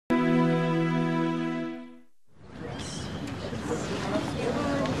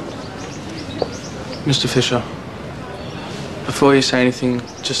Mr. Fisher, before you say anything,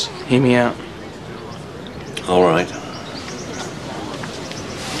 just hear me out. All right.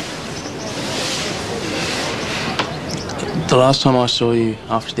 The last time I saw you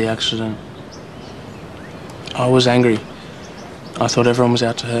after the accident, I was angry. I thought everyone was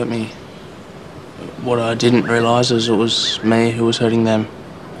out to hurt me. What I didn't realise is it was me who was hurting them.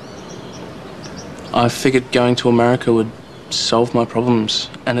 I figured going to America would solve my problems,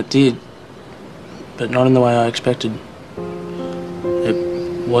 and it did, but not in the way I expected.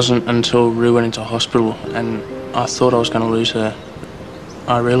 It wasn't until Rue went into hospital and I thought I was going to lose her.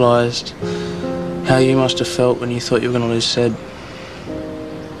 I realised how you must have felt when you thought you were going to lose Seb.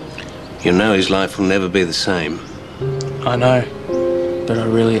 You know his life will never be the same. I know, but I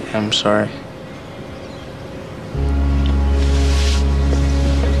really am sorry.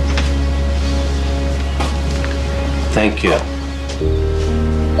 Thank you.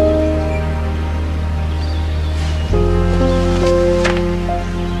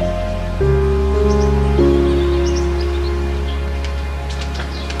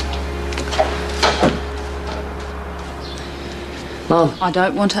 Mum. I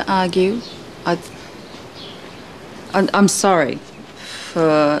don't want to argue. I'm sorry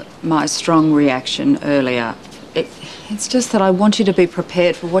for my strong reaction earlier. It's just that I want you to be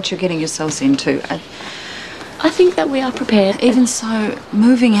prepared for what you're getting yourselves into. I think that we are prepared. Even so,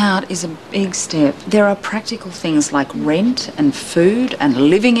 moving out is a big step. There are practical things like rent and food and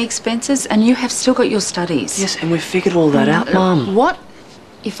living expenses, and you have still got your studies. Yes, and we've figured all that out, Mum. What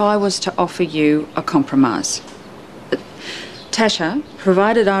if I was to offer you a compromise? Tasha,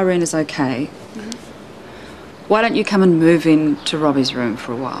 provided Irene is okay, why don't you come and move in to Robbie's room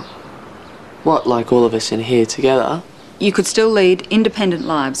for a while? What, like all of us in here together? You could still lead independent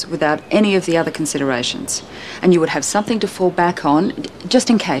lives without any of the other considerations. And you would have something to fall back on, just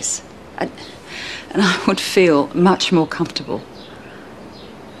in case. And I would feel much more comfortable.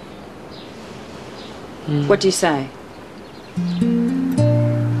 What do you say?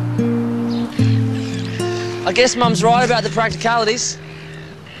 I guess Mum's right about the practicalities.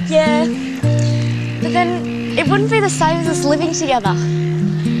 Yeah, but then it wouldn't be the same as us living together.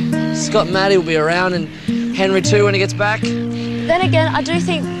 Scott and Maddie will be around, and Henry too when he gets back. Then again, I do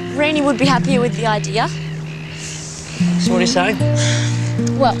think Rennie would be happier with the idea. So what are you saying?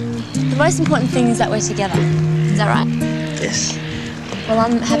 Well, the most important thing is that we're together. Is that right? Yes. Well,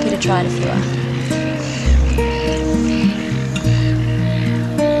 I'm happy to try it if you are.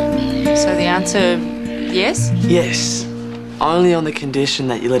 So the answer, yes? Yes. Only on the condition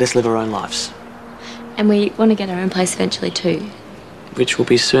that you let us live our own lives. And we want to get our own place eventually too. Which will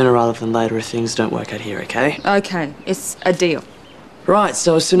be sooner rather than later if things don't work out here, okay? Okay, it's a deal. Right,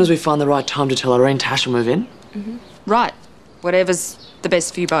 so as soon as we find the right time to tell Robbie and Tasha will move in. Right, whatever's the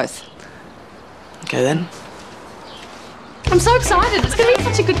best for you both. Okay then. I'm so excited. It's going to be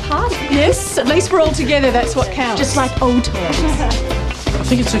such a good party. Yes, at least we're all together. That's what counts. Just like old times. I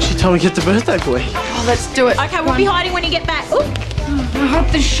think it's actually time we get the birthday boy. Oh, let's do it. Okay, we'll be hiding when you get back. Ooh. I hope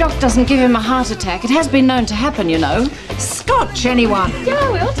this shock doesn't give him a heart attack. It has been known to happen, you know. Scotch, anyone? Yeah, I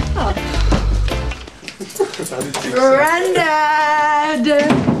will. Oh. Grandad!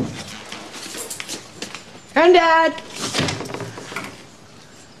 Grandad!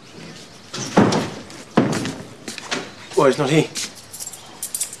 Well, he's not here.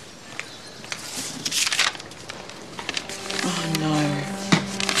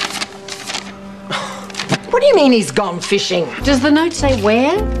 What do you mean he's gone fishing? Does the note say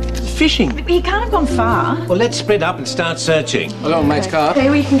where? Fishing. He can't have gone far. Well, let's split up and start searching. I got a mate's car. Okay,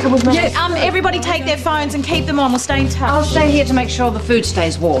 we can come with me. Yeah, everybody take their phones and keep them on. We'll stay in touch. I'll stay here to make sure the food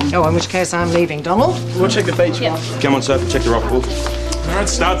stays warm. Oh, in which case I'm leaving. Donald? We'll check the beach. Yeah. Come on, Sophie, check the rock pool. All right,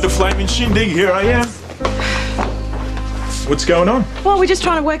 start the flaming shindig. Here I am. What's going on? Well, we're just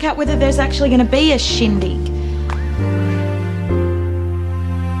trying to work out whether there's actually going to be a shindig.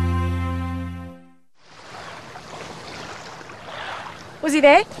 Was he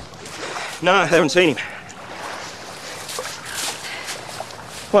there? No, I haven't seen him.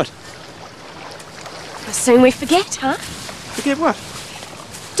 What? Soon we forget, huh? Forget what?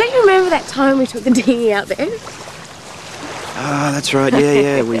 Don't you remember that time we took the dinghy out there? Ah, that's right.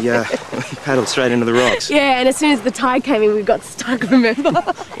 Yeah. We paddled straight into the rocks. Yeah, and as soon as the tide came in, we got stuck, remember?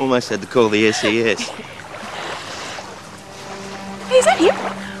 Almost had to call the SES. Hey, is that him?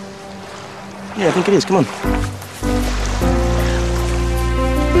 Yeah, I think it is. Come on.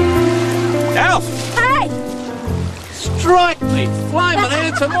 Alf! Hey! Strike me, flaming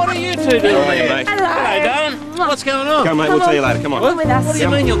handsome. What are you two doing How are you, here? mate? Hello. Hey, darling. What's going on? Come, mate. We'll tell you later. Come on. Come with us. What do you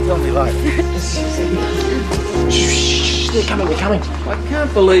mean you'll tell me later? You're coming. I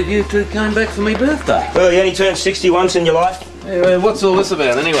can't believe you two came back for me birthday. Well, you only turned 60 once in your life. Hey, what's all this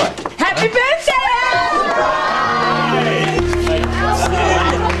about, anyway? Happy birthday!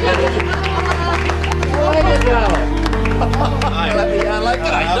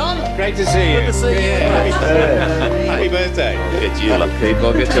 Great to see you. Good to see you. Happy birthday. Get you, love people.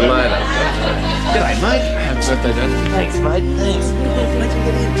 I'll get you later. G'day, mate. Happy birthday, Dad. Thanks, mate. Thanks.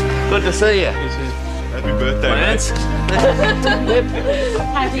 Good to see you. Happy birthday, Lance.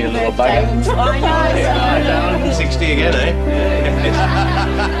 Happy You little birthday. bugger. I know. Yeah, 60 again, eh?